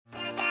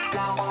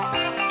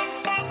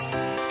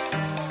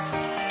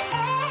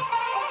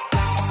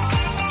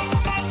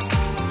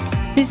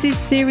This is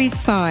Series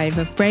 5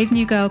 of Brave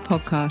New Girl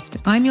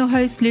podcast. I'm your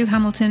host, Lou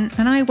Hamilton,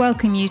 and I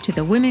welcome you to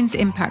the Women's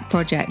Impact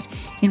Project,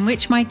 in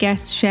which my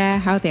guests share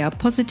how they are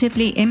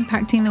positively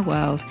impacting the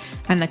world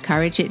and the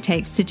courage it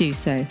takes to do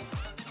so.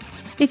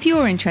 If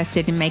you're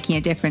interested in making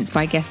a difference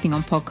by guesting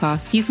on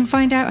podcasts, you can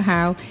find out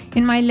how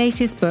in my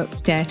latest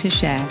book, Dare to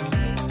Share.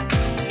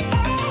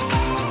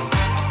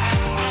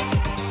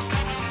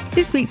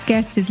 This week's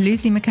guest is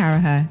Lucy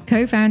McCarraher,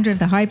 co-founder of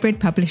the hybrid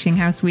publishing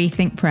house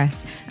Rethink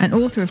Press, and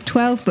author of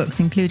 12 books,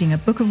 including A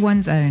Book of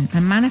One's Own,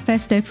 a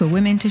manifesto for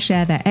women to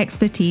share their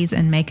expertise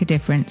and make a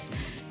difference.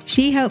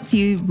 She helps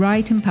you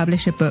write and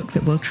publish a book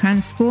that will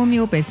transform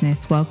your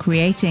business while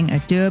creating a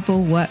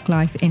doable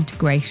work-life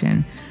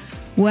integration.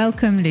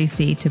 Welcome,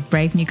 Lucy, to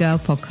Brave New Girl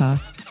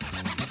podcast.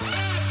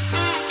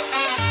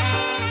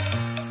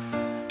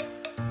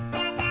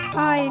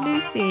 Hi,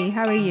 Lucy.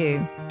 How are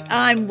you?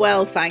 I'm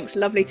well, thanks.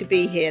 Lovely to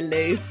be here,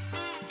 Lou.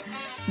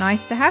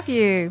 Nice to have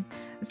you.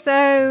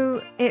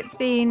 So it's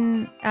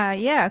been,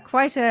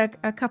 quite a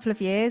couple of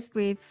years.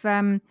 We've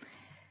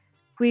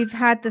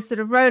had the sort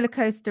of roller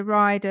coaster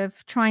ride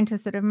of trying to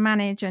sort of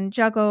manage and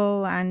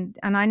juggle, and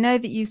I know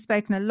that you've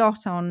spoken a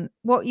lot on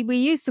what we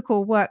used to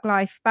call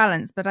work-life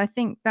balance, but I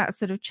think that's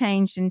sort of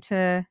changed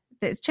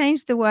it's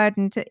changed the word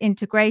into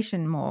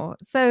integration more.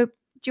 So do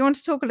you want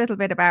to talk a little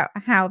bit about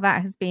how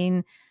that has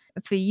been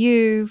for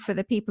you, for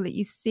the people that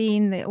you've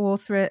seen, the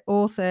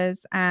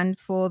authors, and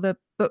for the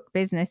book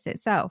business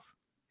itself?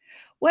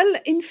 Well,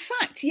 in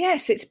fact,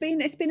 yes, it's been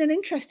an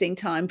interesting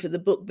time for the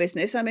book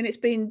business. I mean, it's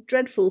been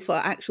dreadful for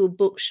actual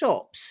book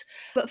shops,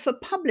 but for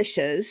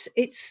publishers,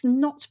 it's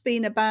not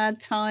been a bad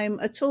time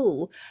at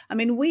all. I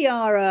mean, we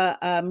are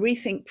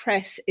Rethink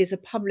Press is a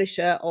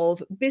publisher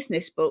of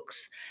business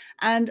books,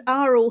 and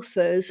our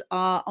authors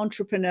are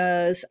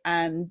entrepreneurs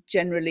and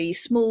generally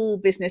small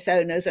business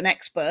owners and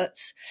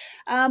experts.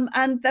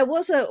 And there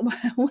was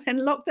when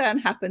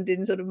lockdown happened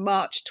in sort of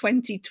March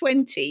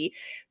 2020,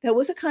 there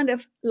was a kind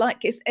of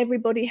like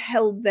everybody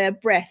held their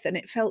breath, and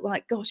it felt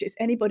like, gosh, is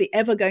anybody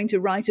ever going to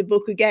write a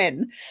book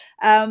again?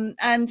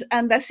 And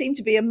there seemed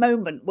to be a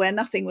moment where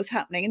nothing was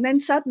happening, and then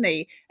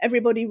suddenly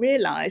everybody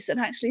realized that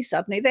actually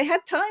suddenly they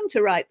had time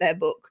to write their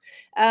book.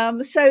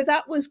 So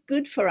that was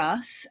good for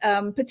us,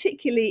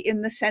 particularly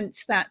in the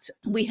sense that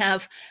we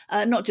have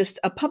not just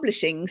a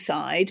publishing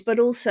side, but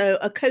also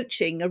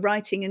a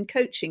writing and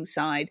coaching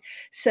side.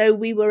 So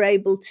we were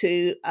able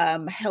to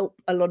help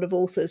a lot of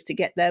authors to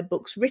get their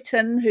books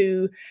written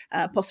who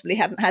possibly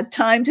hadn't had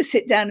time to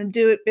sit down and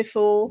do it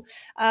before.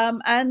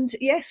 And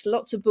yes,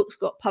 lots of books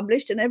got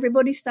published and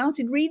everybody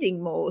started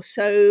reading more.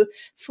 So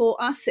for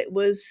us, it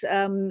was,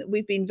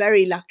 we've been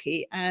very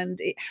lucky, and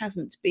it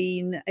hasn't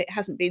been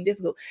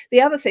difficult.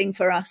 The other thing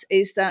for us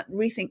is that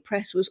Rethink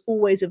Press was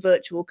always a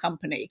virtual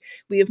company.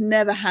 We have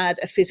never had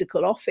a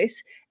physical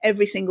office.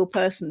 Every single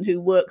person who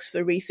works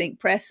for Rethink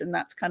Press, and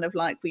that's kind of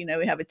like, we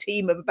have a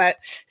team of about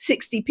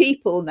 60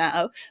 people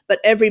now, but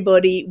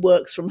everybody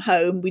works from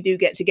home. We do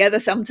get together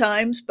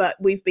sometimes, but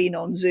we've been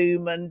on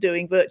Zoom and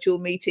doing virtual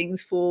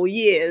meetings for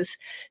years.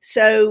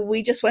 So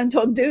we just went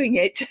on doing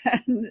it,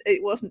 and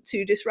it wasn't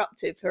too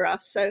disruptive for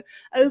us. So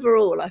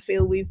overall, I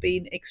feel we've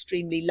been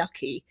extremely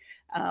lucky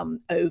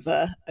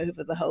over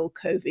the whole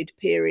COVID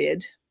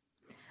period.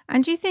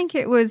 And do you think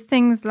it was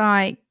things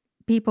like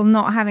people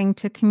not having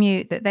to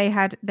commute, that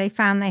they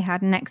found they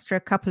had an extra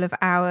couple of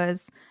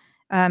hours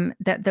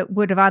that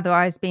would have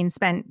otherwise been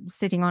spent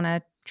sitting on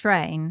a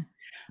train,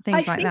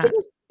 things like that?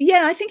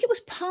 I think it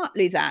was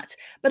partly that,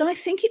 but I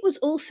think it was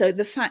also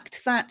the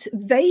fact that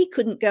they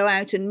couldn't go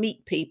out and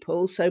meet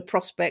people, so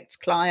prospects,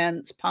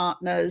 clients,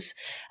 partners,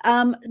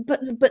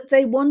 but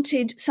they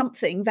wanted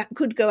something that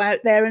could go out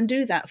there and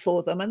do that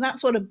for them, and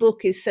that's what a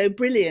book is so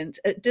brilliant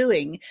at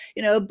doing.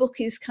 A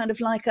book is kind of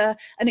like an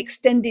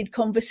extended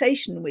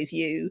conversation with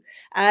you,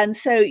 and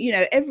so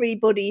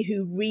everybody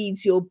who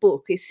reads your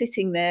book is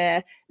sitting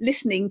there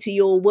listening to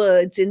your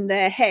words in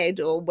their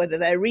head, or whether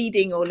they're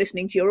reading or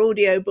listening to your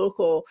audiobook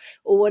or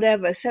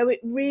whatever. So it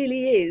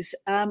really is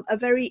a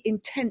very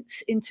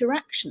intense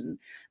interaction.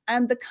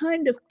 And the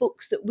kind of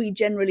books that we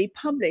generally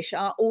publish,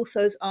 our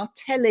authors are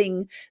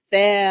telling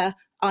their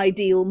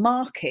ideal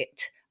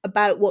market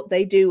about what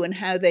they do and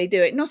how they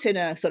do it, not in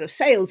a sort of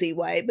salesy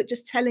way, but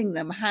just telling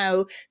them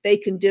how they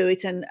can do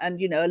it. And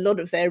a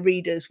lot of their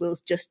readers will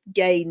just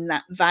gain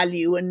that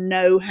value and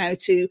know how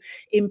to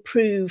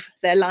improve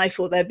their life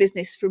or their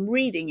business from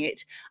reading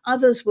it.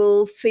 Others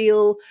will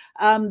feel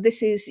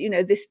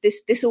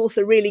this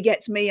author really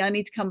gets me. I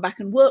need to come back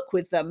and work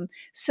with them.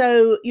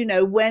 So,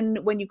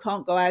 when you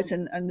can't go out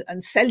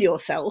and sell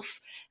yourself,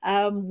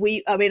 our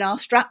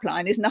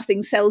strapline is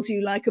nothing sells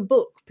you like a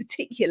book,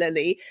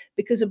 particularly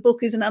because a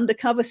book is an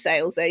undercover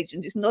sales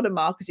agent. It's not a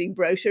marketing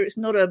brochure. It's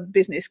not a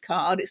business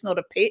card. It's not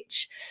a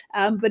pitch.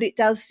 But it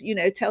does,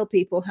 tell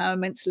people how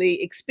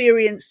immensely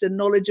experienced and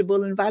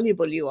knowledgeable and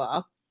valuable you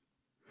are.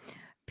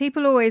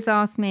 People always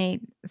ask me,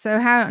 so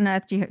how on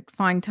earth do you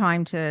find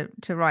time to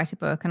write a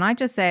book? And I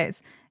just say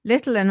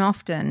little and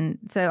often.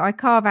 So I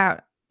carve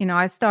out,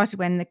 I started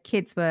when the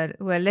kids were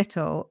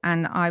little,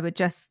 and I would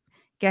just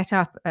get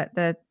up at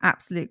the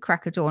absolute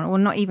crack of dawn, or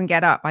not even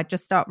get up. I'd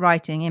just start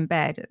writing in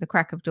bed at the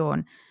crack of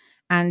dawn.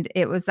 And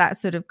it was that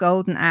sort of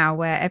golden hour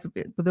where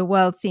the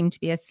world seemed to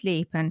be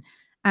asleep.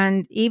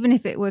 And even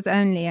if it was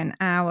only an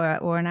hour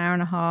or an hour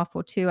and a half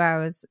or 2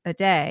 hours a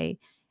day,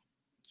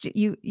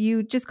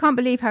 you just can't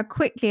believe how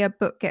quickly a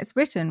book gets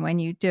written when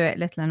you do it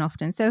little and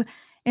often. So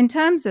in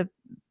terms of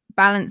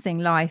balancing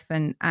life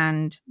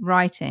and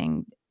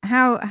writing,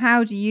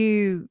 how do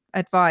you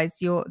advise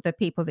the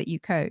people that you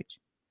coach?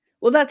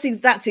 Well, that's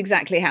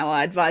exactly how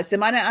I advise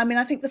them. I mean,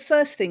 I think the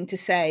first thing to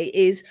say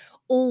is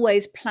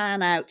always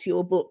plan out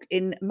your book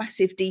in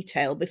massive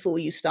detail before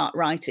you start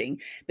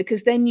writing,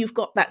 because then you've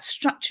got that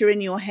structure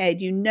in your head.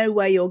 You know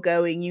where you're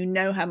going. You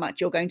know how much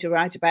you're going to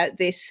write about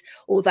this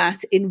or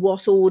that, in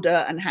what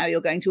order, and how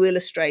you're going to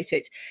illustrate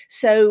it.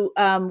 So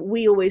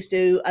we always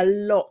do a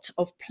lot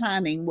of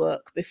planning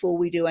work before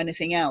we do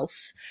anything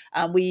else.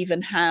 We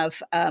even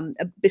have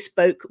a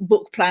bespoke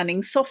book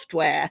planning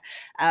software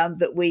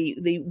that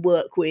we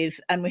work with,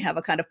 and we have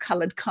a kind of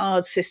coloured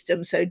card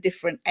system, so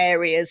different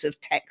areas of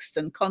text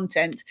and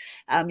content.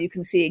 You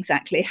can see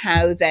exactly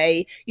how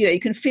you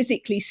can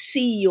physically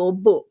see your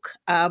book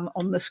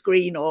on the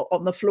screen or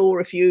on the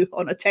floor,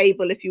 on a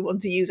table, if you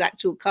want to use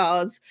actual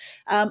cards.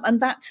 And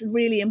that's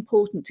really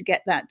important to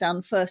get that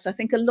done first. I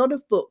think a lot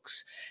of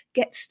books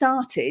get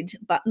started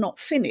but not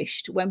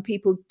finished when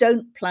people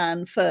don't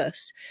plan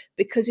first,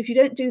 because if you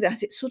don't do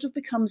that, it sort of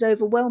becomes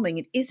overwhelming.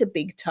 It is a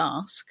big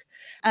task,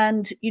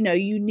 and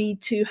you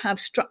need to have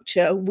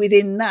structure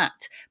within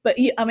that. But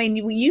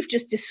you've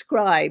just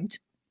described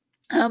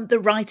the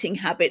writing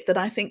habit that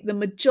I think the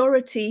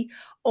majority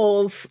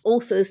of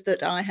authors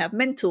that I have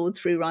mentored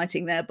through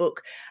writing their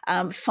book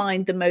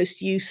find the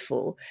most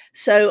useful.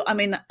 So,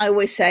 I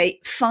always say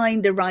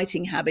find a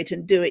writing habit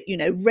and do it.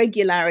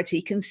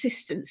 Regularity,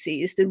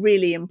 consistency is the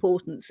really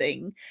important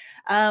thing.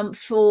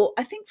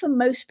 I think for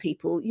most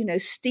people,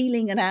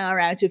 stealing an hour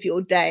out of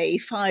your day,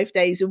 5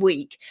 days a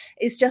week,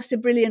 is just a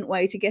brilliant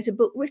way to get a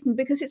book written,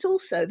 because it's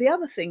also, the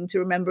other thing to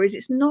remember is,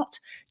 it's not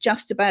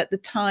just about the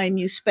time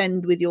you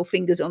spend with your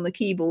fingers on the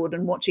keyboard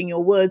and watching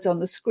your words on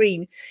the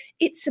screen.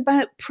 It's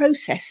about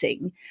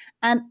processing.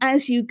 And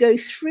as you go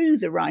through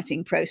the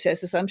writing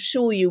process, as I'm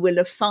sure you will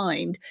have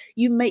found,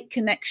 you make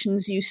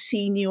connections, you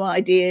see new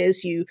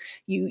ideas, you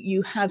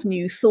have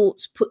new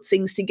thoughts, put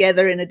things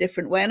together in a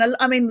different way. And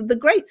the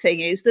great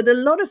thing is that a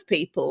lot of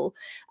people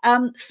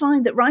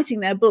find that writing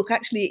their book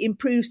actually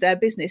improves their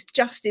business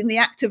just in the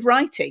act of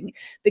writing,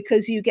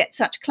 because you get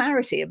such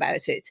clarity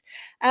about it.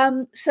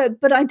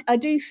 But I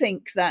do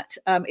think that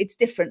it's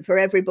different for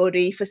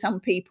everybody. For some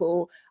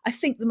people, I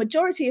think the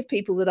majority of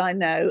people that I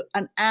know,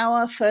 an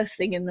hour first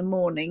thing in the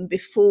morning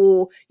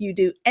before you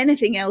do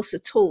anything else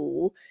at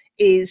all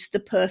is the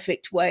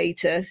perfect way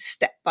to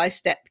step by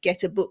step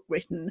get a book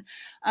written.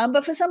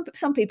 But for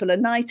some people are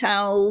night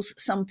owls.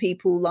 Some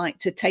people like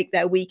to take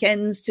their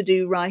weekends to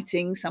do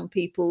writing. Some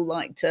people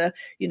like to,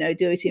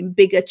 do it in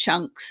bigger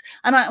chunks.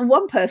 And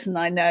one person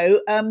I know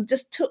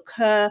just took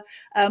her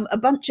a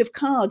bunch of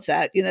cards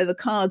out, the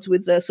cards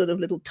with the sort of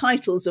little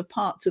titles of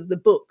parts of the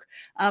book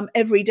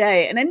every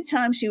day. And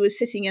anytime she was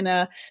sitting in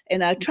a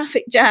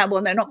traffic jam,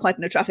 well, no, not quite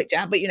in a traffic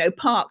jam, but,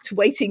 parked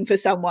waiting for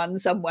someone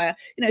somewhere,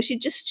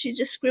 she'd just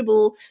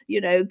scribble,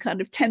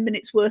 kind of 10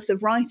 minutes worth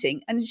of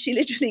writing. And she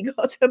literally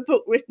got her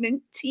book written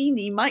in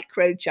teeny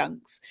micro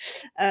chunks.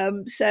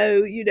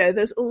 So,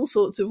 there's all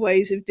sorts of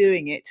ways of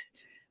doing it.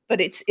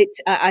 But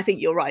I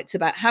think you're right. It's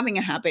about having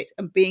a habit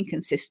and being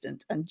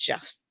consistent and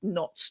just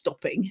not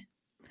stopping.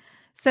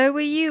 So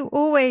were you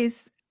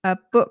always a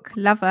book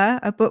lover,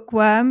 a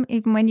bookworm,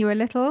 even when you were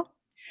little?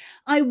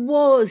 I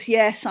was,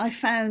 yes. I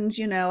found,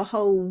 a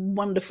whole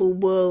wonderful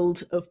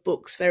world of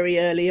books very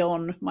early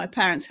on. My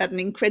parents had an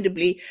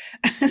incredibly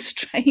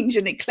strange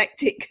and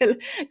eclectic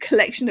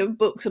collection of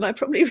books, and I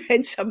probably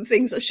read some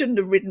things I shouldn't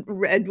have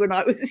read when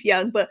I was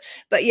young. But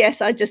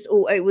yes,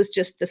 it was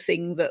just the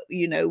thing that,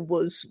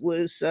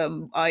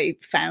 I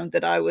found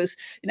that I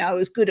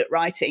was good at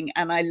writing,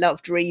 and I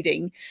loved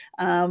reading,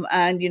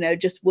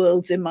 and just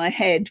worlds in my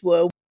head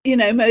were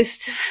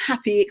most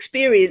happy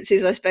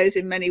experiences, I suppose,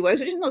 in many ways,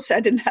 which is not to say I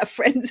didn't have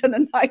friends and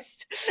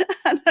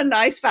a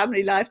nice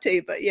family life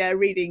too. But yeah,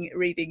 reading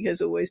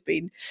has always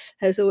been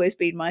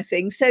my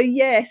thing. So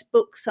yes,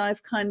 books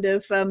I've kind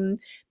of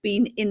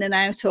been in and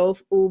out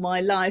of all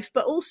my life,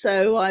 but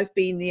also I've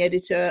been the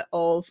editor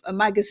of a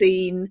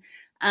magazine.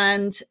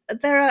 And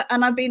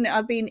I've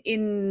been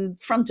in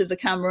front of the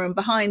camera and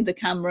behind the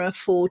camera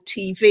for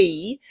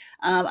TV,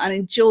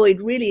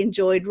 and really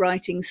enjoyed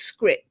writing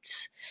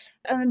scripts.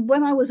 And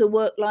when I was a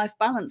work-life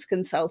balance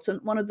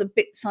consultant, one of the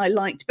bits I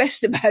liked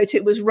best about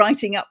it was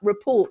writing up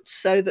reports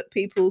so that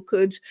people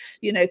could,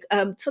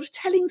 sort of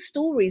telling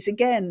stories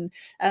again,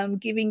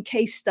 giving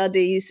case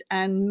studies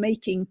and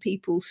making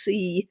people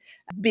see,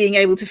 being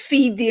able to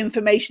feed the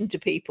information to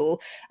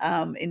people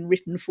in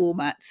written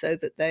format so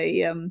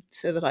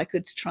that I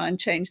could try and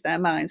change their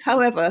minds.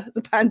 However,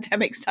 the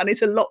pandemic's done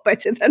it a lot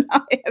better than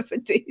I ever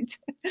did.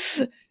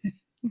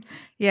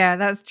 Yeah,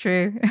 that's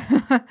true.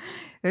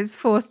 It's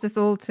forced us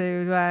all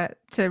to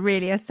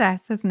really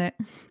assess, hasn't it?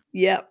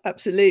 Yeah,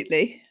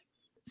 absolutely.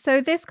 So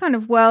this kind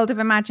of world of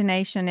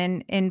imagination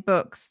in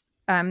books,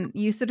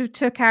 you sort of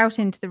took out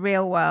into the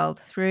real world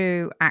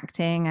through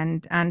acting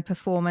and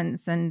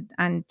performance and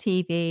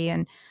TV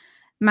and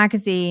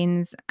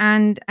magazines,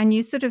 and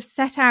you sort of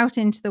set out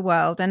into the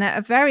world. And at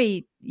a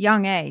very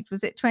young age,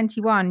 was it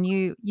 21,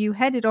 you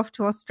headed off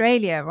to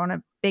Australia on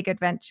a big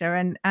adventure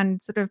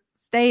and sort of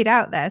stayed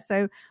out there.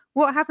 So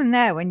what happened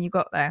there when you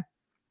got there?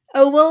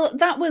 Oh, well,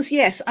 that was,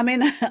 yes. I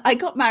mean, I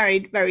got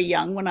married very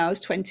young when I was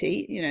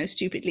 20,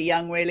 stupidly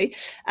young, really.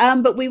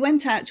 But we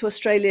went out to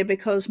Australia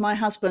because my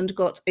husband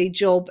got a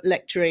job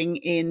lecturing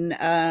in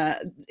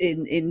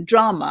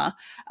drama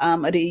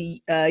at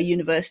a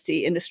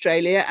university in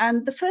Australia.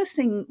 And the first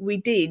thing we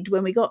did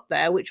when we got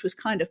there, which was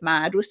kind of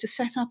mad, was to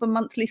set up a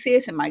monthly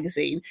theatre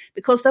magazine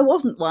because there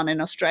wasn't one in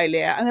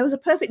Australia. And there was a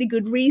perfectly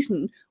good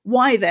reason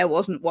why there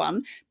wasn't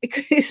one,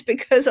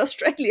 because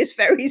Australia is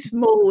very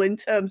small in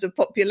terms of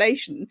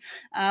population.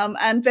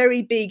 And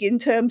very big in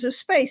terms of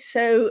space.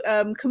 So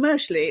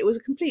commercially, it was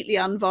a completely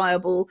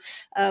unviable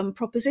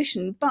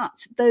proposition.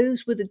 But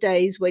those were the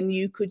days when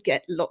you could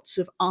get lots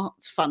of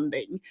arts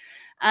funding.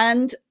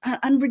 And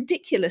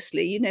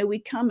ridiculously, we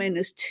come in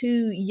as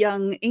two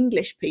young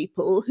English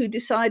people who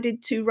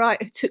decided to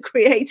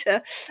create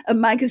a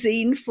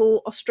magazine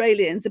for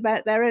Australians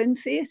about their own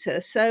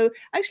theatre. So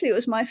actually, it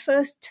was my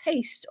first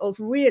taste of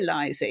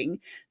realising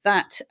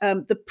that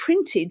the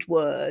printed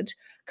word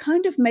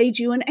kind of made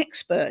you an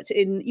expert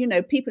in,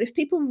 people. If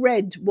people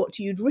read what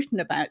you'd written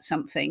about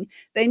something,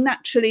 they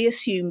naturally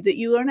assumed that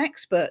you were an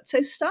expert.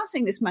 So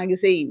starting this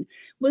magazine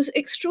was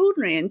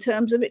extraordinary in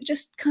terms of it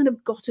just kind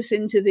of got us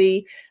into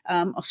the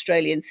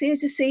Australian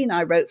theatre scene.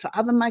 I wrote for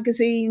other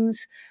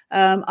magazines.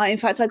 In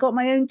fact, I got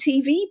my own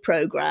TV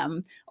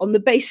programme on the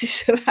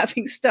basis of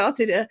having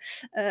started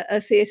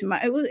a theatre.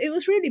 It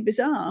was really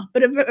bizarre,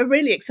 but a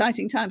really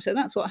exciting time. So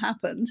that's what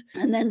happened.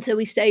 And then so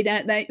we stayed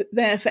out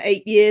there for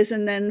 8 years,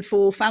 and then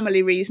for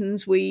family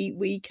reasons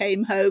we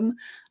came home,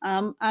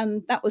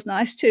 and that was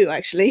nice too,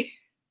 actually.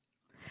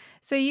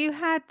 So you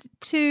had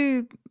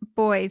two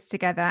boys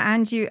together,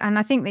 and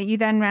I think that you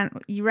then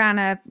ran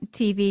a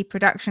TV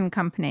production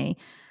company.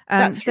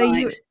 That's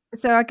right.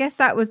 So I guess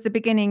that was the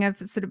beginning of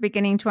sort of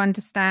beginning to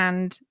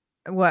understand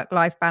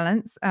work-life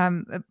balance,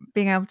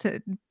 being able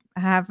to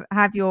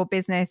have your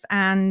business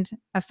and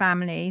a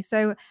family.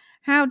 So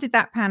how did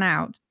that pan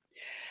out?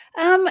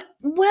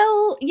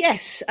 Well,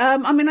 yes.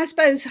 I mean, I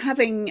suppose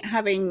having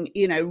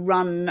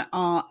run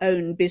our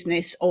own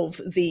business of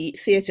the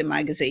theatre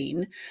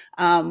magazine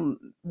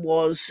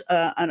was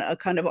a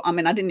kind of. I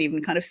mean, I didn't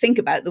even kind of think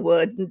about the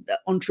word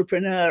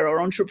entrepreneur or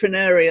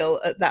entrepreneurial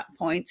at that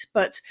point.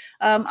 But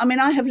I mean,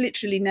 I have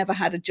literally never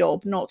had a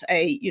job, not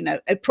a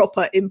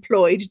proper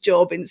employed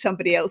job in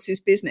somebody else's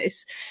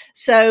business.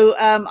 So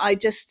I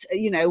just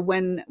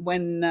when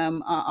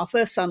our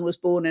first son was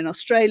born in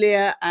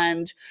Australia,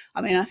 and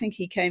I mean, I think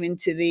he came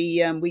into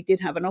we did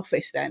have an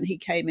office then. He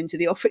came into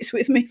the office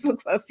with me for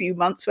a few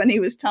months when he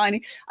was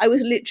tiny. I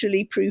was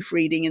literally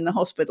proofreading in the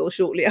hospital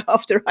shortly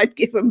after I'd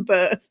given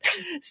birth.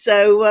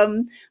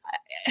 So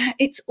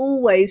it's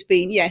always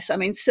been, yes, I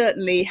mean,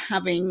 certainly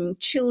having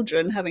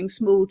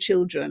small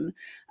children,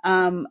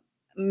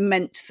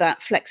 meant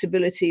that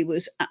flexibility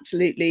was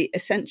absolutely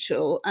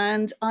essential.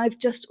 And I've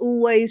just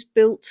always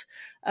built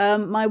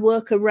my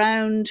work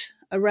around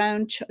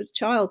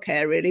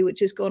childcare, really,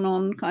 which has gone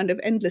on kind of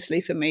endlessly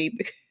for me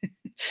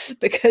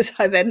because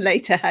I then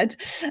later had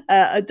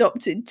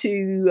adopted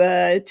two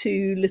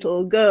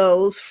little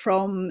girls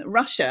from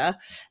Russia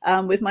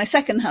with my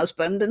second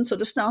husband, and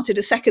sort of started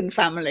a second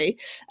family.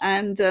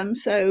 And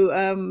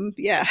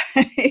yeah,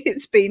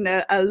 it's been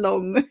a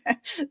long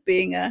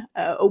being a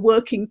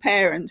working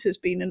parent has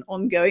been an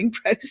ongoing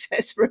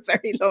process for a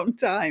very long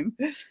time.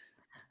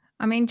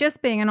 I mean,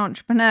 just being an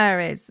entrepreneur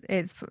is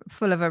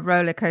full of a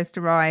roller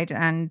coaster ride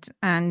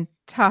and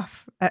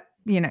tough.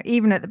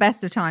 Even at the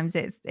best of times,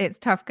 it's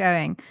tough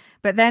going.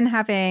 But then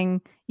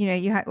having, you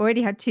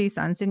already had two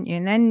sons, didn't you?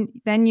 And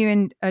then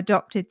you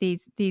adopted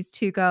these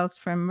two girls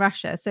from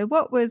Russia. So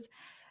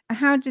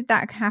how did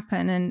that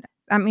happen? And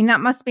I mean,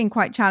 that must have been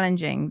quite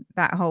challenging,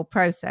 that whole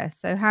process.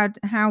 So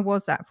how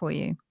was that for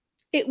you?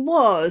 It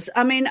was.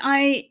 I mean,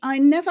 I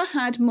never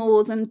had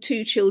more than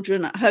two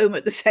children at home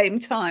at the same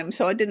time,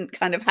 so I didn't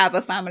kind of have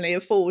a family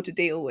of four to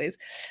deal with.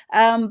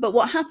 But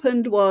what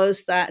happened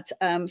was that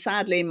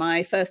sadly,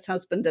 my first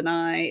husband and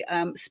I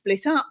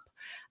split up,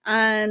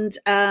 and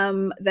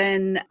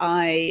then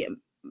I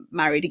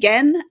married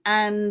again,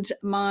 and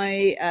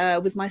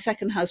with my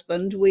second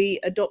husband, we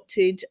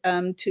adopted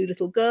two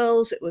little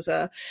girls. It was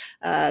a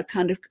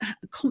kind of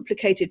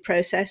complicated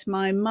process.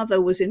 My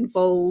mother was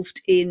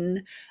involved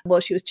in, well,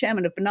 she was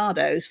chairman of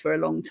Barnardo's for a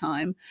long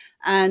time,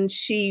 and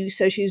she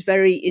was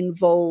very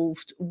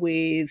involved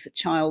with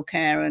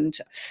childcare,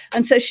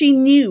 and so she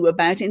knew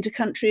about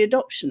intercountry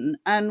adoption.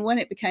 And when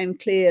it became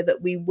clear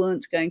that we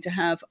weren't going to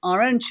have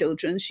our own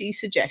children, she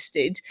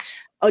suggested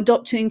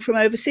adopting from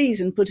overseas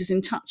and put us in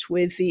touch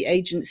with the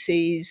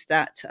agencies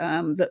that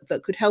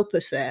could help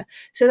us there.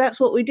 So that's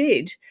what we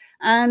did,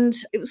 and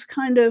it was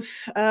kind of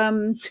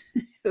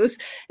it was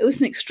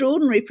an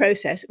extraordinary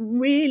process,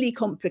 really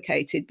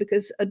complicated,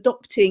 because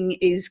adopting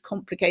is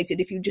complicated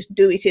if you just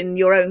do it in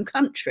your own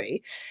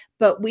country.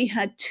 But we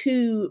had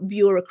two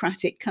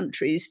bureaucratic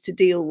countries to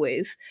deal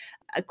with,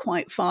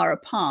 quite far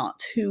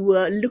apart, who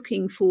were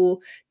looking for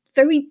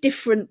very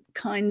different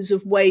kinds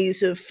of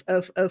ways of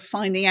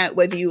finding out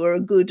whether you are a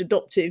good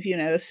adoptive,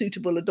 a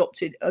suitable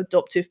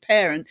adoptive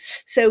parent.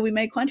 So we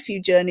made quite a few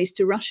journeys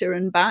to Russia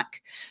and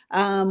back.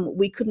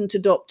 We couldn't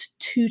adopt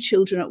two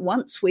children at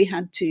once. We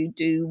had to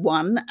do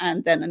one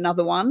and then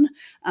another one.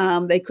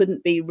 They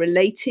couldn't be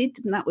related,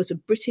 and that was a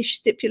British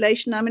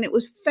stipulation. I mean, it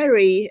was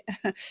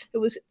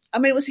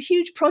a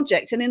huge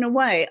project, and in a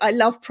way, I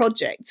love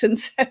projects, and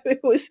so it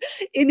was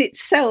in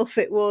itself.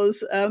 It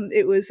was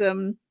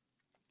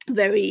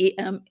very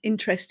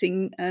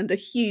interesting and a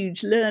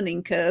huge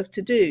learning curve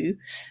to do.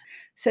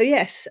 So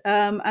yes,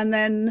 and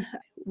then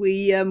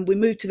we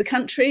moved to the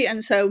country,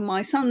 and so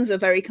my sons are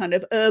very kind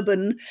of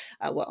urban.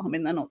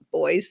 They're not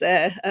boys;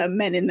 they're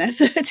men in their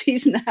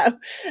 30s now,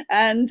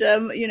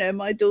 and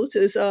my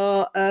daughters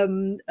are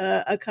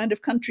kind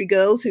of country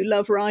girls who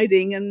love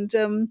riding, and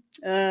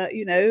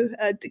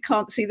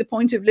can't see the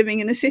point of living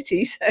in a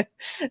city. So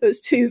it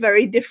was two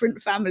very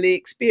different family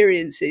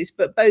experiences,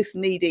 but both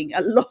needing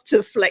a lot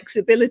of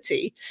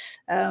flexibility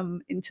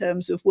in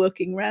terms of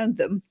working around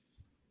them.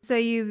 So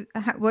you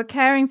were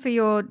caring for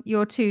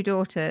your two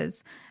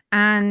daughters,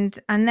 and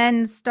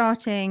then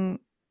starting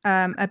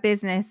a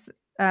business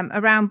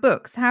around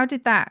books. How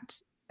did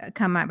that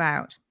come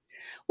about?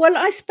 Well,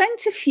 I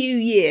spent a few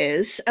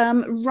years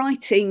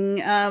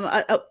writing.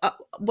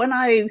 When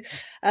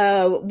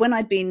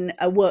I'd been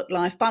a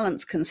work-life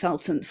balance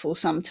consultant for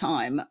some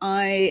time,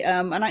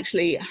 and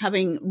actually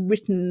having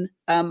written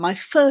my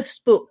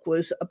first book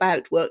was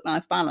about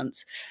work-life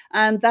balance,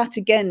 and that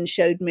again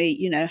showed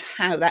me,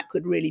 how that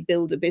could really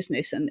build a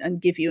business and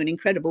give you an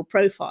incredible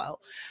profile.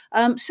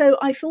 So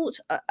I thought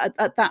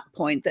at that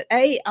point that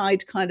A,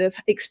 I'd kind of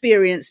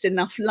experienced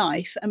enough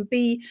life, and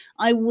B,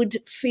 I would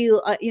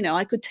feel,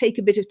 I could take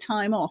a bit of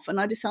time off, and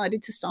I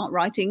decided to start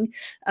writing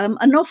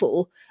a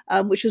novel,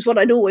 which was what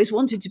I'd always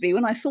wanted to be.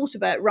 When I thought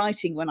about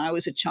writing when I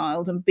was a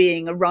child and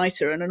being a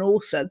writer and an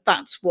author,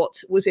 that's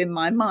what was in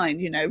my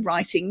mind,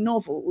 writing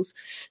novels.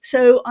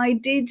 So I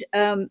did,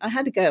 I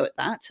had a go at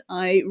that.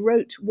 I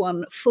wrote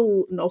one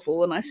full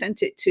novel and I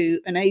sent it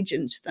to an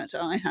agent that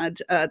I had,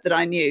 that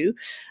I knew.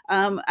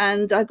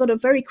 And I got a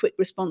very quick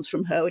response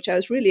from her, which I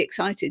was really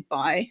excited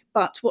by.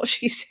 But what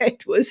she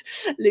said was,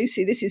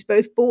 "Lucy, this is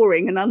both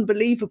boring and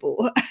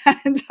unbelievable."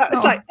 And I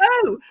was like,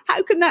 "Oh,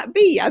 how can that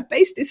be? I've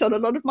based this on a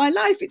lot of my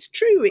life. It's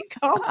true. It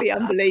can't be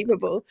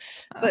unbelievable."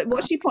 But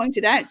what she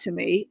pointed out to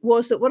me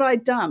was that what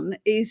I'd done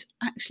is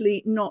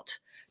actually not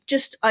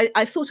just,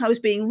 I thought I was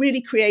being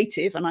really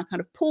creative, and I kind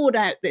of poured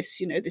out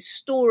this, this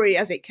story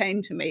as it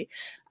came to me.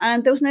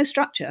 And there was no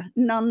structure,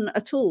 none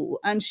at all.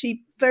 And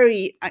she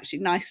very actually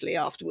nicely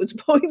afterwards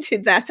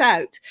pointed that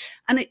out.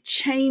 And it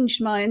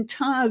changed my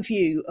entire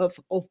view of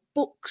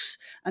books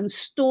and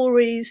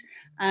stories.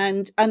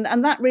 And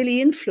that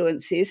really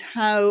influences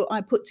how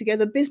I put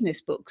together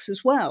business books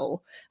as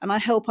well. And I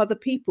help other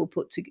people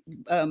put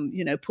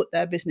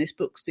their business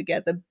books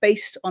together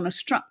based on a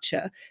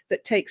structure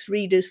that takes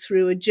readers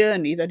through a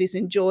journey that is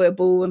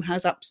enjoyable and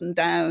has ups and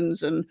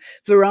downs and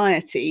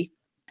variety.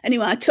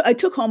 Anyway, I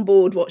took on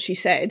board what she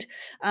said,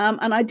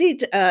 and I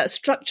did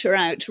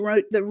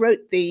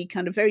wrote the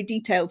kind of very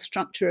detailed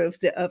structure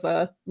of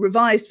a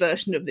revised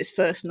version of this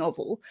first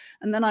novel,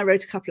 and then I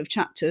wrote a couple of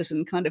chapters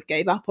and kind of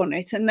gave up on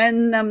it. And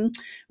then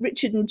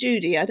Richard and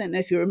Judy, I don't know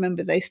if you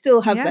remember, they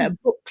still have their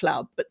book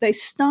club, but they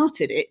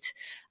started it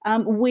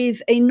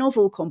with a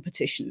novel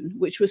competition,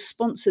 which was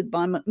sponsored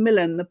by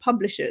Macmillan, the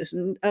publishers.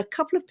 And a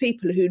couple of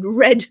people who'd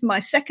read my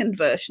second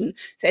version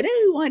said,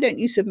 "Oh, why don't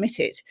you submit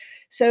it?"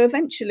 So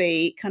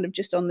eventually, kind of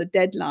just on the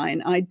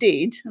deadline, I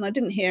did. And I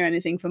didn't hear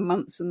anything for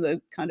months, and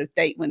the kind of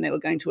date when they were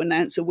going to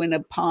announce a winner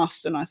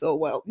passed. And I thought,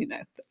 well,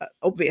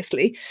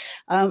 obviously,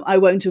 I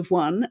won't have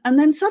won. And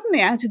then suddenly,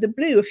 out of the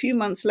blue, a few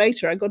months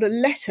later, I got a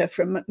letter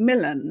from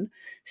Macmillan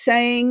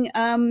saying,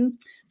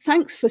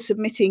 "Thanks for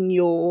submitting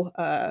your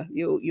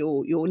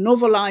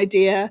novel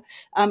idea.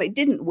 It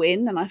didn't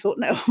win." And I thought,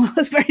 no, well,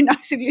 that's very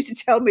nice of you to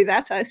tell me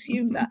that. I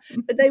assumed that.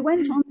 But they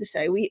went on to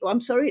say,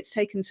 "I'm sorry it's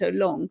taken so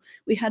long.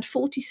 We had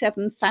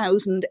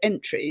 47,000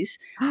 entries,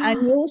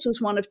 and yours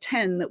was one of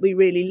 10 that we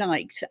really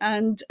liked.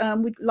 And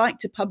we'd like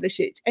to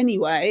publish it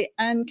anyway.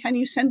 And can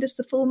you send us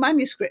the full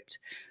manuscript?"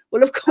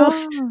 Well, of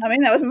course, Oh. I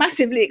mean, that was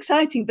massively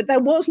exciting, but there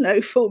was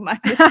no full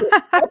manuscript.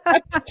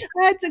 I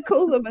had to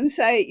call them and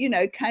say,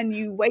 can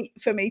you wait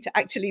for me to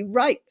actually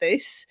write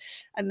this?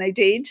 And they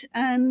did,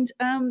 and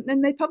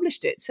then they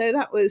published it. So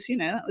that was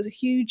a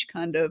huge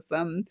kind of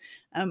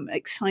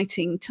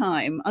exciting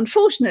time.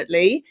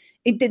 Unfortunately,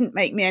 it didn't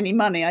make me any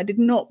money. I did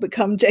not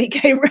become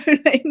J.K.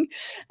 Rowling,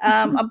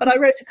 but I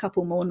wrote a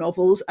couple more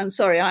novels. And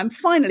sorry, I'm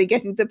finally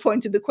getting to the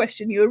point of the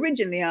question you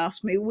originally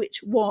asked me,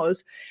 which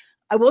was,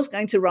 I was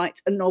going to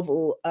write a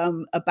novel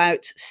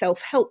about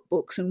self-help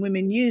books and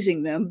women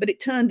using them, but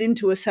it turned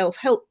into a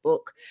self-help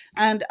book.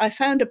 And I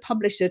found a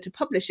publisher to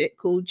publish it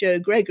called Joe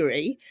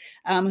Gregory,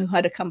 who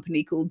had a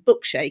company called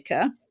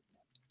Bookshaker.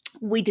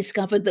 We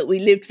discovered that we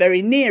lived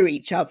very near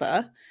each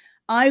other.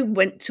 I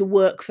went to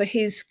work for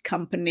his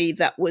company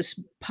that was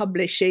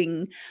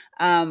publishing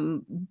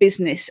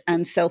business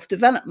and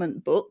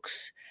self-development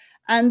books,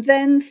 and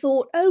then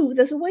thought, oh,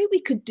 there's a way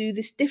we could do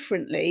this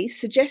differently,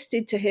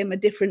 suggested to him a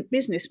different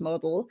business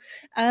model,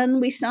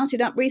 and we started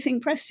up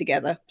Rethink Press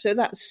together. So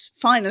that's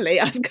finally,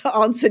 I've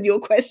answered your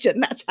question.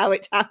 That's how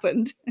it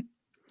happened.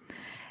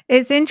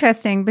 It's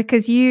interesting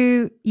because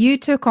you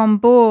took on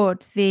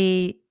board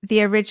the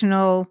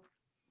original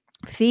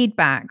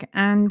feedback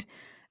and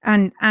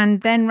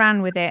then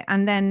ran with it,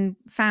 and then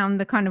found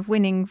the kind of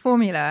winning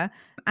formula,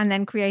 and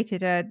then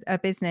created a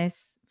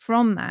business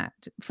from that,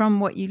 from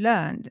what you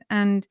learned.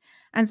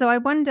 And so I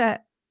wonder,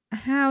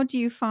 how do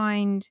you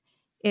find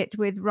it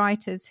with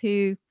writers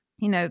who,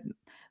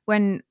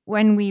 when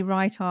we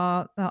write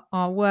our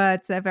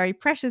words, they're very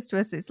precious to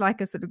us. It's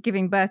like a sort of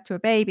giving birth to a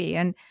baby,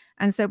 and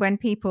so when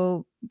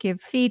people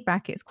give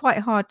feedback, it's quite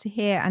hard to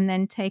hear and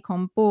then take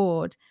on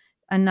board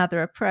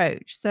another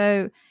approach.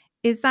 So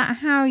is that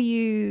how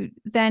you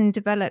then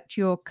developed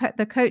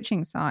the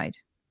coaching side?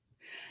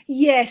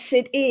 Yes,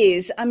 it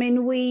is. I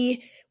mean,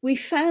 we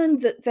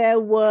found that there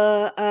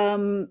were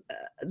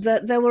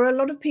a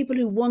lot of people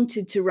who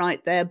wanted to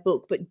write their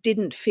book but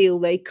didn't feel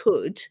they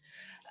could.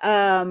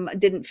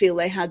 Didn't feel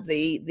they had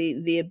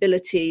the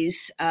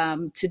abilities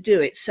to do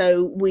it.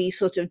 So we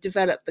sort of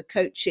developed the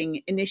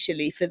coaching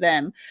initially for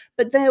them.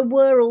 But there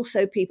were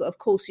also people, of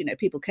course,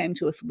 people came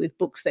to us with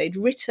books they'd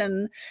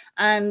written.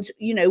 And,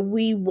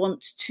 we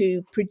want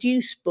to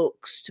produce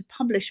books, to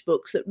publish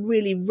books that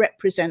really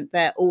represent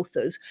their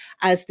authors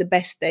as the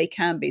best they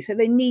can be. So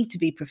they need to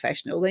be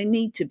professional. They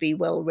need to be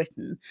well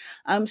written.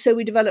 So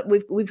we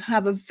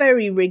have a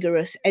very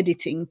rigorous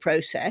editing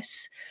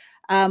process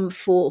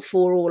for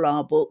all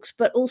our books.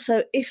 But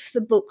also, if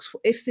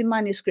the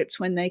manuscripts,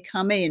 when they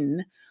come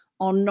in,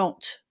 are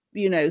not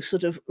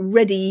sort of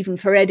ready even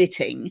for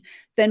editing,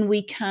 then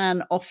we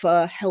can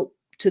offer help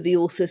to the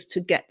authors to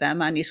get their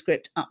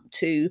manuscript up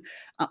to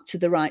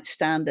the right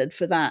standard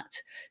for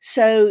that.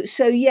 So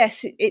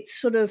yes, it's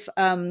sort of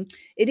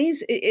it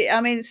is.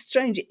 I mean, it's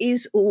strange. It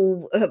is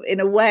all in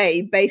a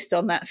way based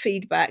on that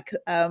feedback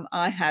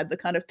I had, the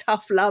kind of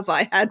tough love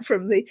I had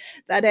from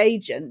that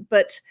agent.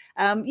 But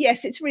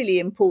yes, it's really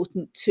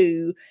important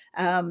to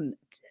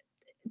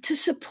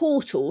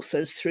support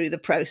authors through the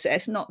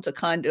process, not to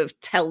kind of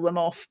tell them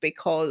off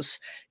because,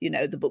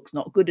 the book's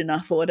not good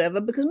enough or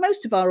whatever, because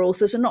most of our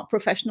authors are not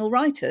professional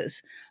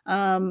writers.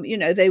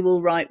 They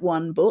will write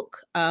one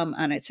book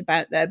and it's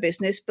about their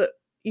business, but,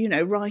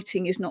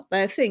 writing is not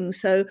their thing.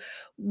 So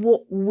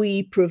what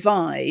we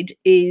provide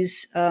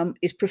is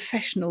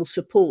professional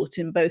support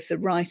in both the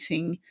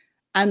writing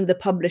and the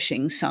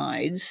publishing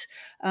sides,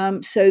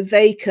 so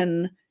they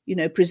can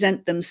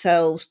present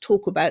themselves,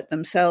 talk about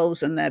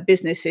themselves and their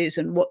businesses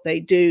and what they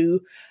do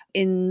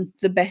in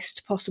the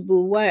best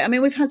possible way. I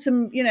mean, we've had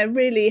some,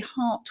 really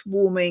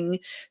heartwarming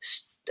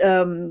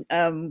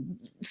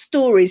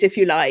stories, if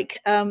you like,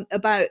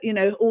 about,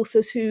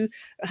 authors who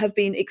have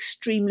been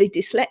extremely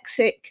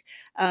dyslexic,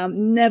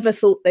 never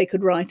thought they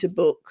could write a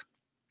book.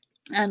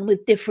 And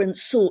with different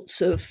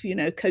sorts of,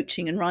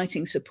 coaching and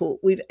writing support,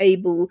 we've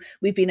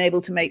been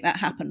able to make that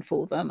happen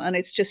for them. And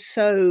it's just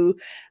so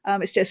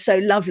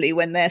lovely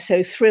when they're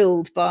so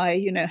thrilled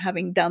by,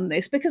 having done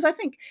this, because I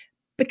think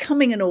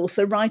becoming an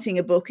author, writing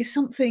a book is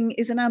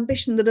an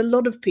ambition that a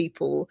lot of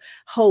people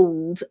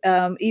hold,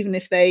 even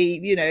if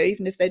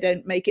they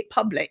don't make it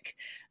public.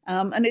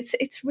 And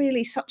it's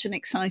really such an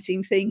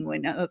exciting thing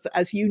when,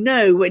 as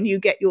when you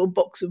get your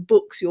box of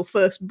books, your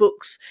first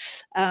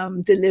books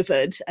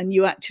delivered, and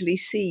you actually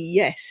see,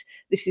 yes,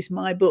 this is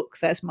my book.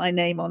 There's my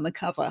name on the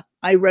cover.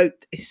 I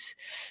wrote this,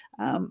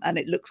 and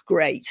it looks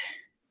great.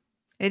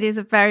 It is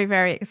a very,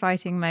 very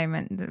exciting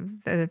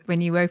moment when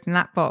you open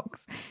that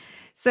box.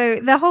 So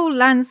the whole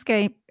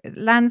landscape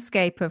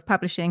of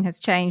publishing has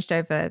changed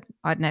over,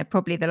 I don't know,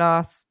 probably the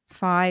last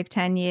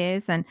 5-10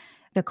 years, and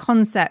the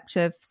concept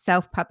of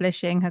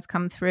self-publishing has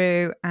come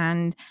through,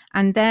 and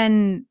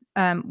then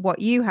what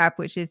you have,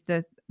 which is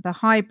the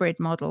hybrid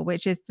model,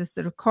 which is the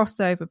sort of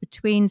crossover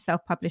between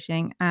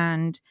self-publishing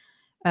and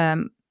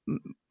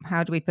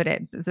how do we put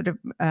it, sort of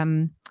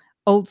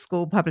old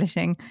school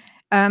publishing.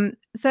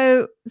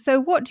 So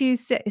what do you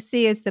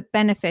see as the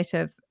benefit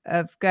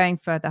of going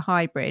for the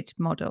hybrid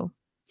model?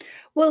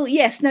 Well,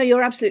 yes, no,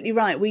 you're absolutely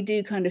right. We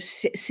do kind of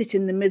sit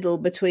in the middle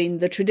between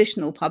the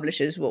traditional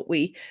publishers, what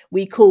we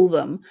call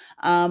them,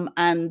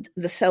 and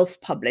the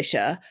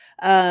self-publisher,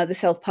 the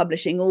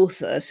self-publishing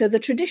author. So the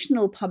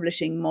traditional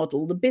publishing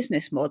model, the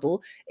business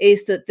model,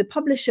 is that the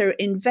publisher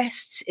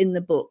invests in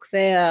the book.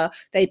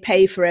 They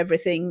pay for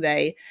everything.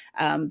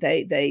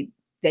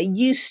 They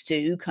used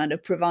to kind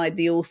of provide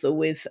the author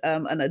with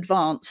an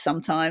advance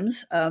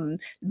sometimes,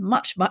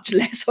 much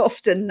less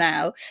often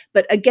now,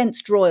 but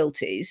against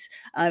royalties.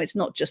 It's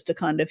not just a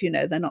kind of,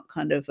 they're not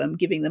kind of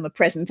giving them a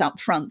present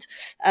up front.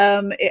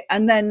 And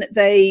then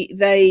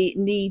they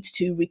need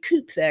to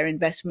recoup their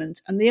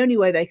investment. And the only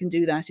way they can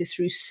do that is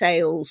through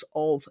sales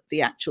of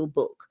the actual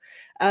book.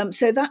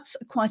 So that's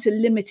quite a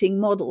limiting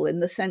model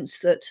in the sense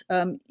that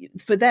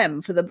for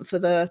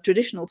the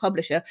traditional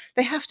publisher,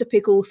 they have to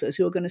pick authors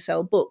who are going to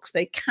sell books.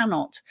 They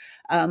cannot,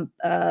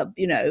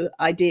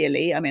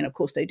 ideally. I mean, of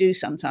course, they do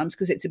sometimes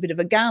because it's a bit of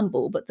a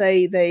gamble, but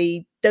they're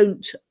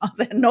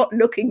not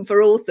looking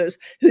for authors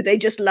who they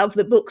just love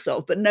the books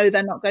of, but no,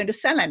 they're not going to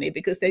sell any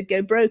because they'd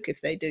go broke if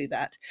they do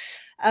that.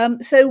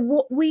 So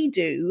what we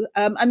do,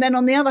 and then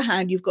on the other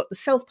hand, you've got the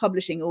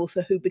self-publishing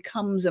author who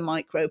becomes a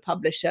micro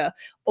publisher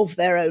of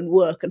their own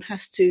work and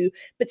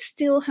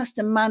still has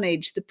to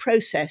manage the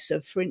process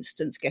of, for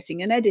instance,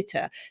 getting an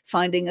editor,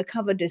 finding a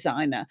cover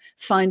designer,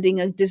 finding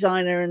a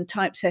designer and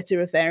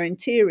typesetter of their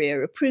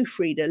interior, a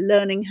proofreader,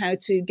 learning how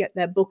to get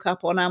their book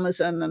up on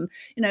Amazon. And,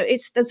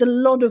 there's a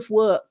lot of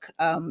work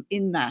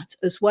in that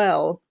as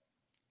well.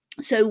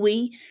 So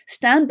we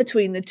stand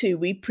between the two.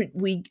 We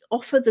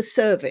offer the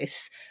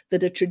service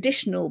that a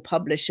traditional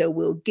publisher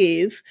will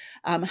give,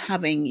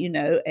 having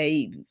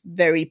a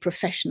very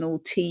professional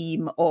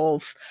team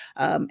of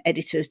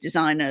editors,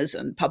 designers,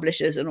 and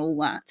publishers, and all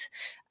that.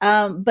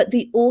 But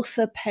the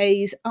author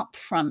pays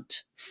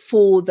upfront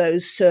for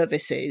those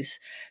services.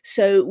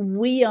 So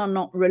we are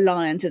not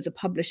reliant as a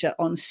publisher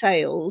on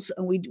sales,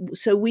 and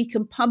we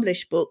can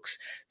publish books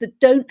that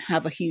don't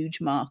have a huge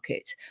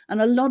market.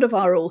 And a lot of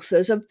our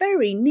authors are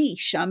very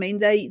niche. I mean,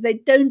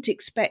 they don't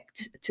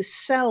expect to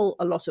sell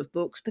a lot of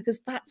books because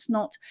that's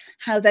not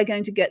how they're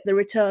going to get the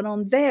return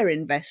on their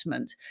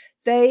investment.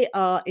 They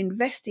are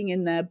investing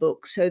in their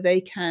book so they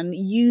can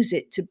use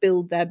it to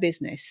build their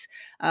business,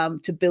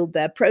 to build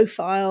their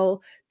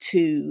profile,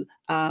 to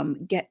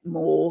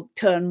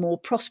turn more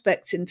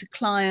prospects into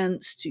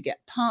clients, to get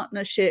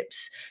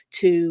partnerships,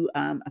 to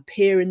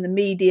appear in the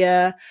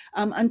media,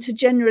 and to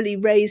generally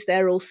raise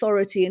their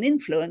authority and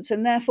influence,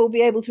 and therefore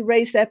be able to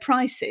raise their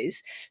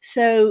prices.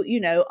 So,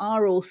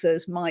 our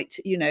authors might,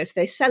 if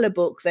they sell a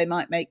book, they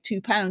might make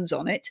 £2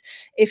 on it.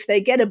 If they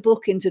get a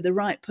book into the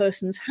right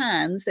person's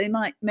hands, they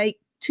might make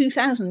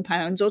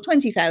 £2,000 or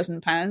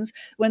 £20,000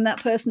 when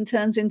that person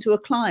turns into a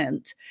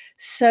client.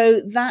 So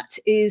that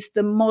is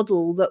the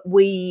model that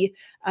we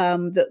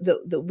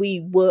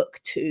work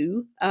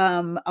to.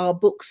 Our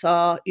books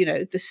are,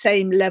 the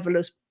same level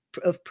of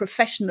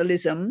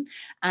professionalism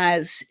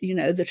as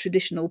the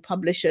traditional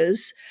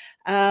publishers,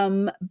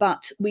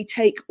 but we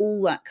take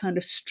all that kind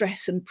of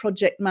stress and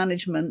project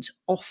management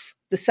off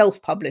the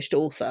self-published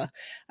author,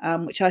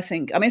 which I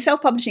think,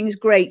 self-publishing is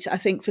great, I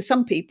think, for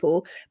some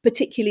people,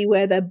 particularly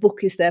where their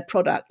book is their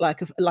product,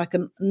 like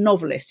a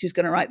novelist who's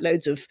going to write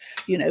loads of,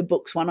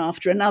 books one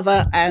after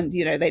another, and,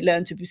 they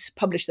learn to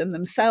publish them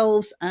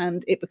themselves,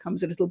 and it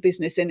becomes a little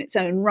business in its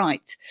own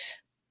right.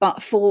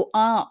 But for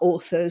our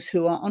authors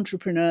who are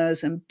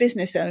entrepreneurs and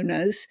business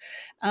owners,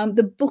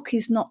 the book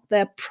is not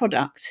their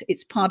product.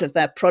 It's part of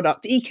their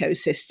product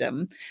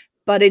ecosystem,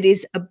 but it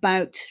is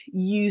about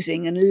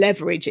using and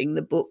leveraging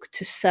the book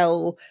to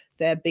sell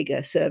their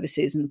bigger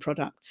services and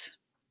products.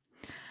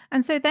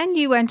 And so then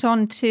you went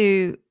on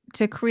to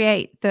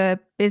create the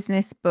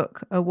Business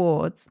Book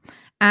Awards,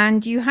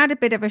 and you had a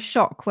bit of a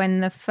shock when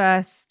the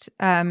first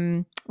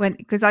because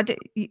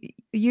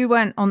you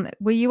weren't on.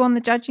 Were you on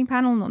the judging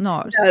panel or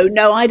not?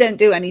 No, I don't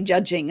do any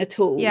judging at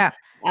all. Yeah.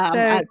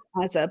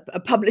 As a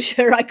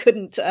publisher, I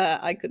couldn't do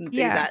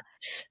that.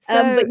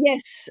 But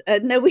yes,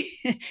 no,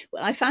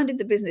 I founded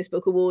the Business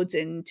Book Awards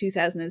in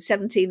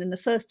 2017, and the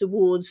first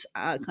awards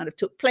kind of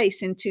took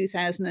place in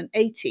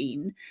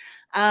 2018.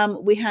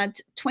 We had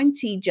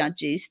 20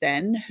 judges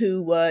then,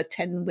 who were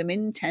 10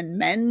 women, 10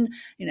 men,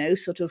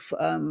 sort of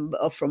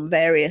from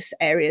various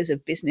areas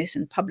of business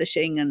and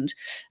publishing and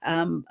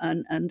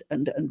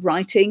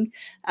writing.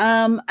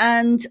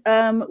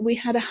 We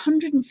had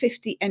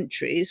 150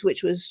 entries,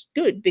 which was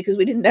good because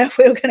we didn't know if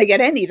we were going to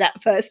get any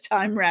that first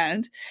time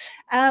round.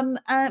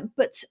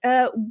 But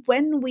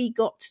when we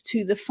got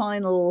to the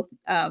final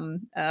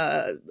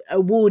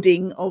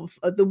awarding of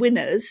the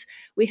winners,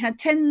 we had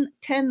 10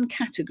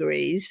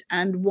 categories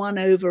and one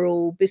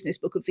overall Business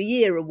Book of the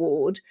Year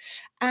award.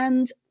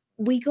 And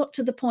we got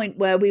to the point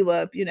where we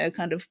were,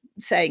 kind of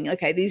saying,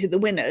 okay, these are the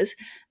winners.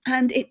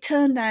 And it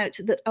turned out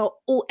that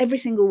every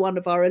single one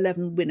of our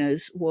 11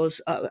 winners was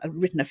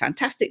written a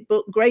fantastic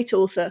book, great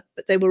author,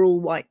 but they were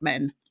all white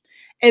men.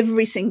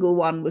 Every single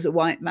one was a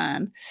white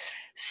man.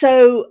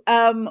 So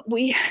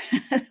we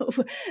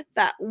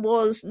that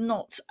was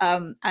not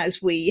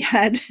as we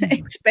had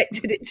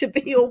expected it to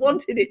be or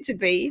wanted it to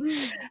be,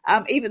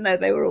 even though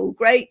they were all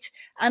great.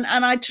 And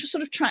I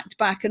sort of tracked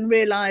back and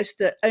realised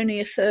that only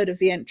a third of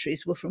the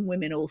entries were from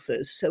women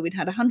authors. So we'd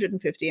had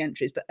 150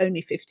 entries, but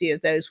only 50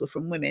 of those were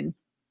from women.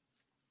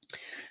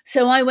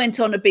 So I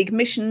went on a big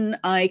mission.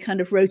 I kind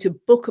of wrote a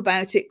book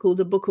about it called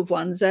A Book of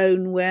One's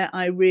Own, where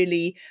I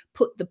really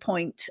put the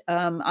point.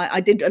 I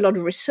did a lot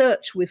of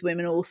research with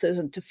women authors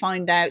and to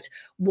find out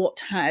what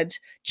had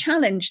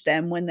challenged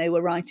them when they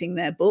were writing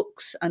their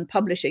books and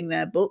publishing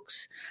their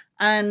books,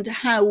 and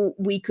how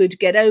we could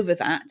get over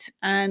that,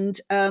 and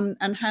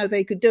how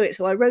they could do it.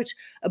 So I wrote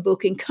a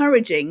book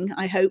encouraging,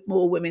 I hope,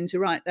 more women to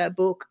write their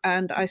book,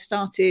 and I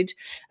started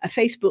a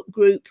Facebook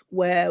group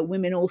where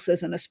women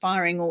authors and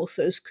aspiring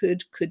authors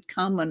could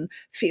come and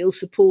feel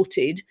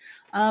supported,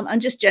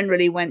 and just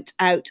generally went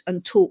out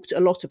and talked a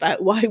lot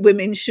about why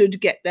women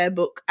should get their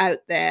book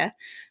out there.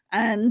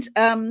 And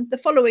the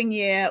following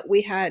year,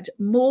 we had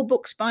more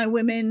books by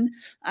women.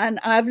 And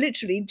I've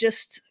literally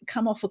just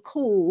come off a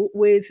call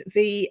with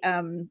the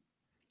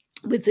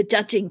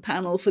judging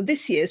panel for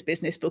this year's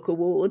Business Book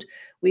Award.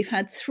 We've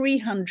had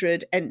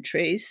 300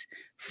 entries.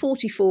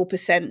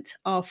 44%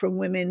 are from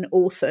women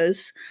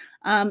authors.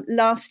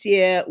 Last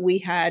year we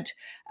had,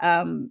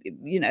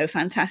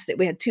 fantastic.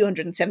 We had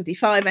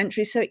 275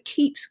 entries. So it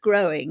keeps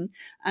growing.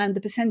 And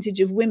the percentage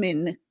of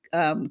women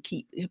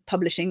keep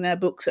publishing their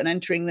books and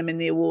entering them in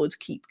the awards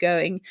keep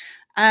going.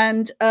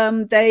 And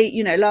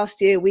last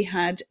year we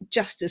had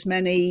just as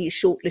many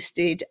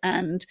shortlisted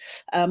and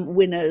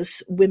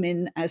winners,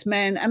 women as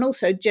men, and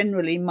also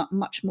generally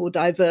much more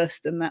diverse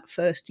than that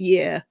first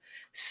year.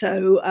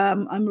 So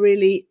I'm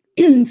really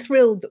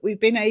thrilled that we've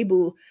been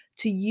able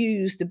to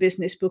use the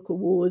Business Book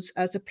Awards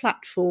as a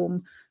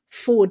platform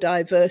for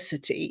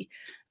diversity.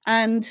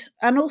 And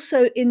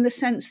also in the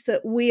sense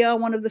that we are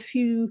one of the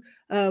few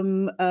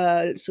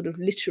sort of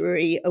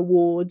literary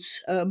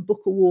awards,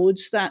 book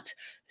awards, that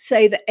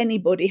say that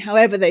anybody,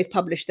 however they've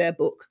published their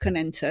book, can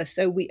enter.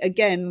 So we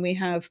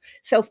have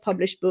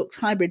self-published books,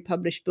 hybrid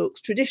published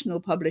books, traditional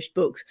published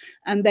books,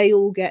 and they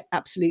all get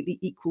absolutely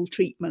equal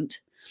treatment.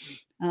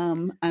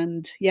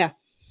 And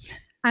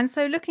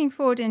so looking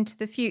forward into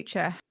the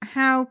future,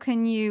 how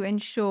can you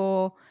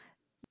ensure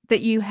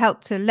that you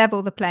help to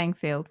level the playing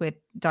field with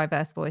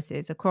diverse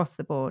voices across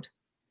the board?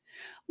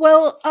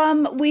 Well,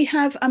 we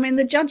have,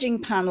 the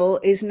judging panel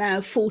is now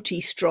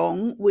 40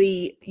 strong.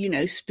 We,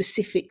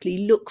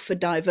 specifically look for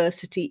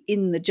diversity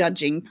in the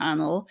judging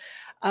panel.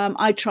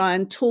 I try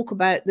and talk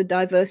about the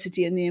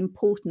diversity and the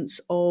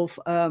importance of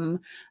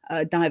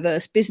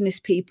diverse business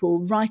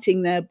people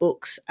writing their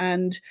books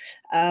and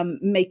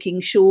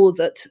making sure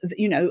that,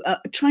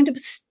 trying to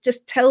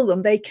just tell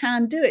them they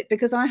can do it.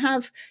 Because I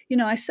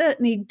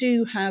certainly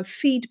do have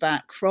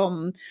feedback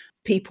from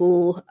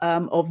people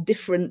of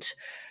different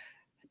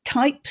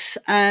types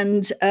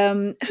and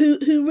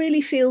who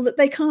really feel that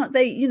they can't,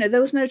 there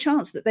was no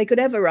chance that they could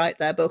ever write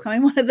their book.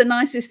 One of the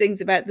nicest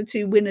things about the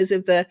two winners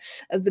of the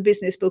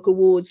Business Book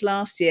Awards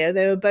last year,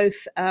 they were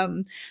both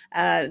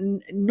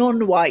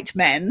non-white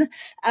men,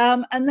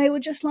 and they were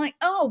just like,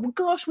 oh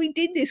gosh, we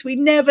did this. We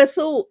never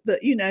thought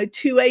that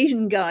two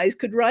Asian guys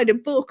could write a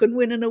book and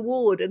win an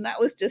award, and that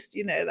was just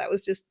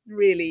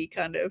really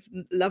kind of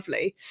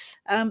lovely.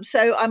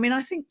 So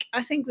I think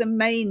the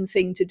main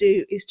thing to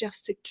do is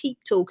just to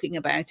keep talking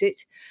about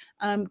it,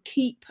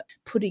 keep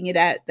putting it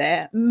out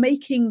there,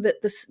 making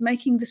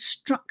the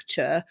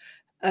structure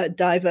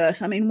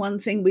diverse. One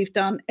thing we've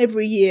done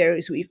every year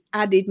is we've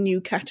added new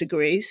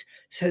categories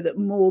so that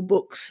more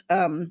books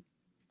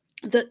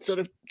that sort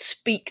of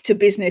speak to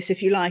business,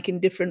 if you like, in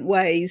different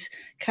ways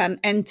can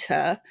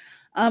enter,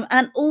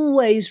 and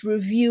always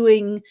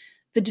reviewing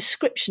the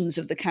descriptions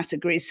of the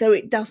categories, so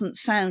it doesn't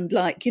sound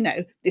like,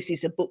 this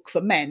is a book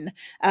for men.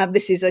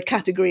 This is a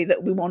category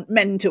that we want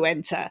men to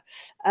enter.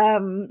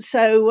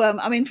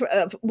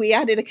 We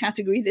added a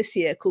category this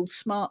year called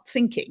smart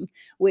thinking,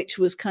 which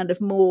was kind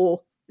of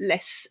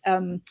less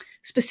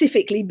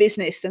specifically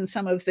business than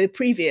some of the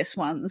previous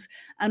ones.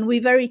 And we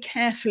very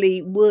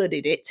carefully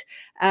worded it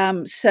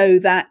so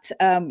that,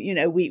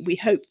 we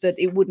hope that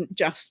it wouldn't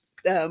just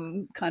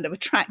kind of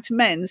attract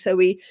men. So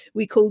we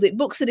called it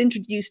books that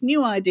introduce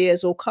new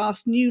ideas or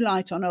cast new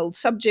light on old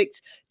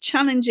subjects,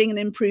 challenging and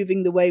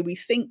improving the way we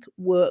think,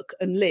 work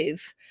and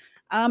live.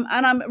 And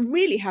I'm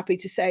really happy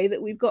to say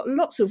that we've got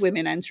lots of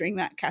women entering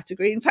that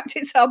category. In fact,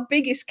 it's our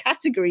biggest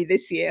category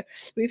this year.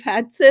 We've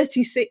had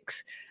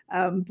 36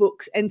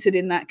 books entered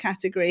in that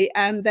category,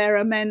 and there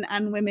are men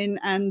and women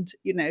and,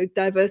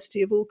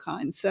 diversity of all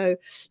kinds. So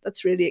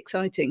that's really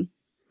exciting.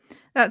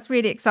 That's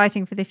really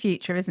exciting for the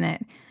future, isn't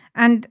it?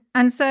 And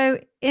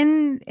so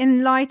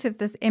in light of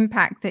this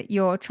impact that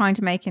you're trying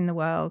to make in the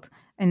world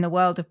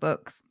of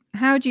books,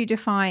 how do you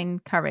define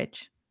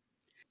courage?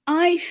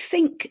 I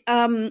think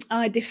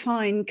I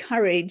define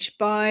courage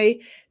by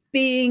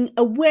being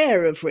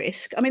aware of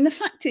risk. The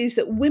fact is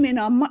that women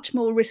are much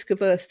more risk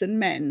averse than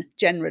men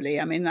generally.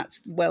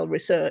 That's well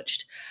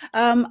researched.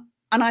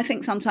 And I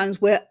think sometimes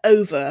we're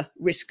over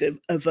risk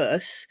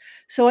averse.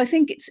 So I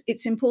think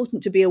it's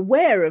important to be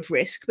aware of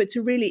risk, but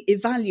to really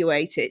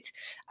evaluate it.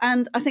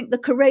 And I think the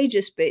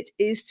courageous bit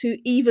is to,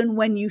 even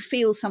when you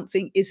feel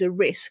something is a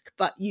risk,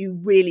 but you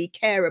really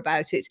care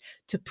about it,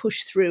 to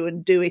push through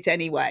and do it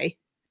anyway.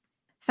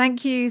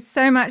 Thank you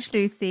so much,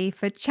 Lucy,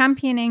 for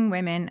championing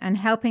women and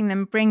helping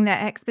them bring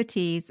their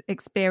expertise,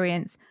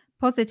 experience,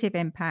 positive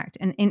impact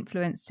and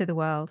influence to the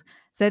world,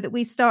 so that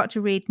we start to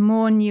read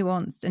more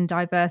nuanced and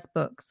diverse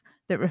books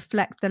that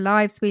reflect the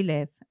lives we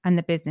live and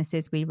the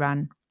businesses we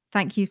run.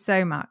 Thank you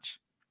so much.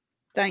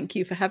 Thank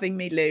you for having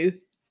me, Lou.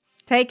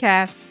 Take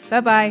care.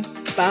 Bye-bye.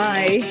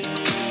 Bye.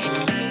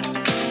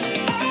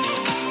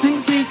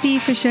 Thanks, Lucy,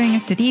 for showing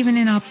us that even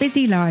in our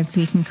busy lives,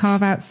 we can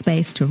carve out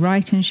space to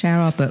write and share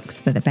our books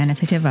for the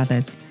benefit of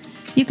others.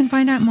 You can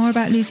find out more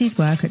about Lucy's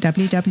work at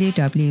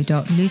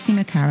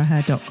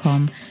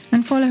www.lucymccarraher.com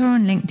and follow her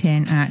on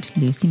LinkedIn at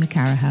Lucy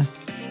McCarraher.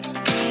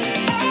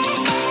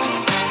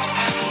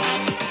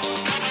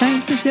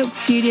 Thanks to Silk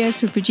Studios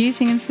for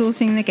producing and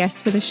sourcing the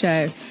guests for the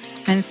show.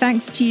 And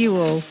thanks to you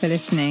all for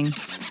listening.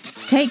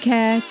 Take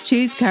care,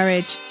 choose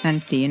courage, and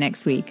see you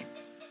next week.